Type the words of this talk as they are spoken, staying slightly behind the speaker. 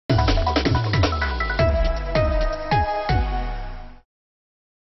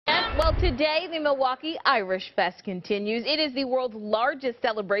Today, the Milwaukee Irish Fest continues. It is the world's largest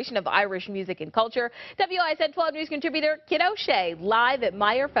celebration of Irish music and culture. WISN 12 News contributor Kid O'Shea live at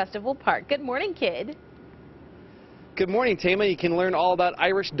Meyer Festival Park. Good morning, Kid. Good morning, Tama. You can learn all about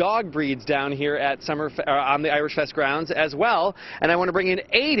Irish dog breeds down here at on the Irish Fest grounds as well. And I want to bring in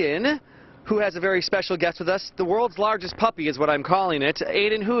Aiden, who has a very special guest with us. The world's largest puppy is what I'm calling it.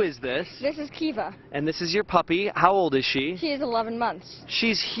 Aiden, who is this? This is Kiva. And this is your puppy. How old is she? She is 11 months.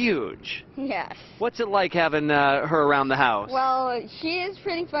 She's huge. Yes. What's it like having her around the house? Well, she is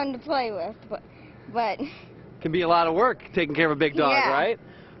pretty fun to play with, but Can be a lot of work taking care of a big dog, yeah. right?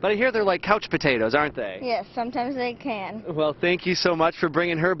 But I hear they're like couch potatoes, aren't they? Yes, sometimes they can. Well, thank you so much for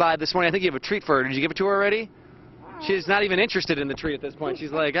bringing her by this morning. I think you have a treat for her. Did you give it to her already? She's not even interested in the treat at this point.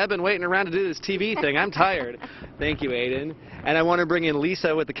 She's like, I've been waiting around to do this TV thing. I'm tired. Thank you, Aiden. And I want to bring in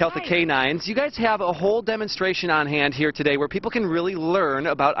Lisa with the Celtic Canines. You guys have a whole demonstration on hand here today where people can really learn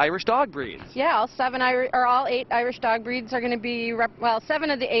about Irish dog breeds. Yeah, all 8 Irish dog breeds are going to be, 7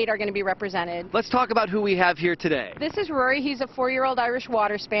 of the 8 are going to be represented. Let's talk about who we have here today. This is Rory. He's a 4-year-old Irish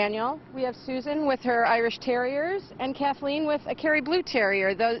Water Spaniel. We have Susan with her Irish Terriers and Kathleen with a Kerry Blue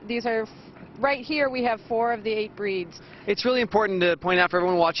Terrier. These are right here we have 4 of the 8 breeds. It's really important to point out for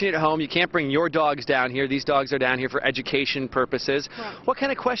everyone watching at home, you can't bring your dogs down here. These dogs are down here for education purposes. Right. What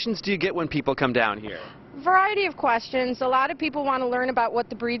kind of questions do you get when people come down here? Variety of questions. A lot of people want to learn about what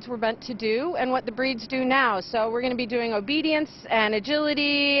the breeds were meant to do and what the breeds do now. So we're going to be doing obedience and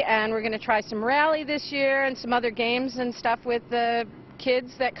agility, and we're going to try some rally this year and some other games and stuff with the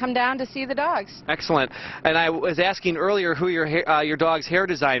kids that come down to see the dogs. Excellent. And I was asking earlier who your dog's hair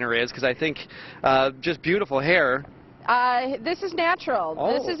designer is, because I think just beautiful hair. This is natural.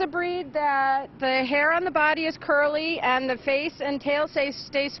 Oh. This is a breed that the hair on the body is curly and the face and tail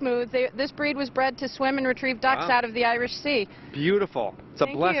stay smooth. This breed was bred to swim and retrieve ducks out of the Irish Sea. Beautiful. It's a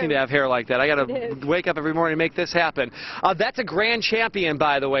Thank blessing you. to have hair like that. I got to wake up every morning and make this happen. That's a grand champion,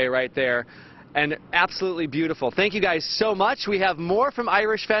 by the way, right there. And absolutely beautiful. Thank you guys so much. We have more from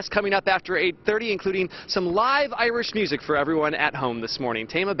Irish Fest coming up after 8:30, including some live Irish music for everyone at home this morning.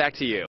 Tama, back to you.